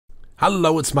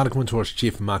Hello, it's Markham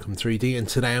here from Markham 3D, and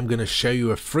today I'm going to show you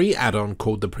a free add-on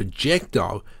called the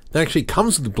Projectile that actually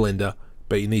comes with the Blender,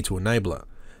 but you need to enable it.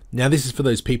 Now this is for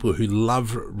those people who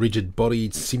love rigid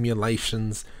bodied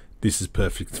simulations. This is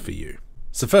perfect for you.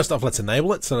 So first off, let's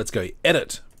enable it. So let's go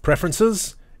Edit,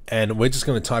 Preferences, and we're just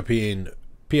going to type in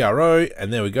PRO,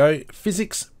 and there we go,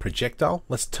 Physics, Projectile.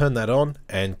 Let's turn that on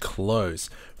and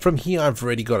close. From here I've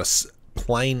already got a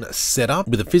plain setup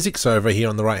with the physics over here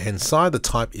on the right hand side. The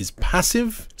type is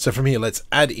passive. So from here let's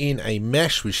add in a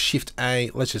mesh with Shift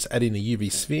A. Let's just add in a UV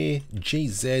sphere,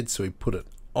 GZ, so we put it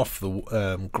off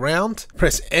the ground.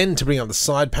 Press N to bring up the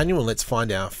side panel, and let's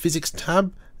find our physics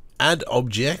tab, add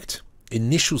object,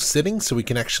 initial settings, so we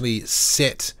can actually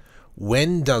set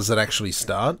when does it actually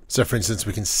start. So for instance,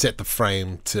 we can set the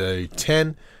frame to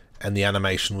 10 and the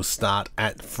animation will start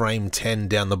at frame 10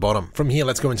 down the bottom. From here,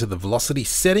 let's go into the velocity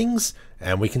settings,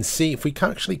 and we can see, if we can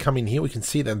actually come in here, we can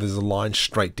see that there's a line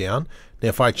straight down. Now,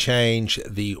 if I change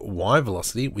the Y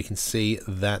velocity, we can see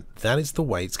that that is the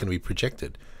way it's going to be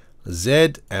projected.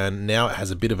 Z, and now it has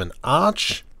a bit of an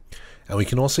arch, and we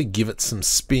can also give it some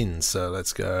spin. So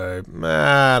let's go,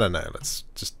 I don't know, let's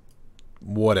just,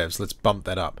 whatever, so let's bump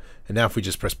that up. And now if we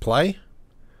just press play,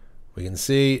 we can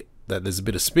see that there's a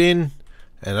bit of spin,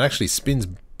 and it actually spins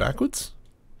backwards.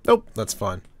 Nope, that's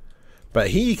fine. But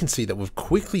here you can see that we've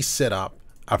quickly set up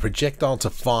a projectile to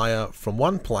fire from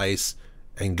one place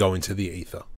and go into the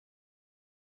ether.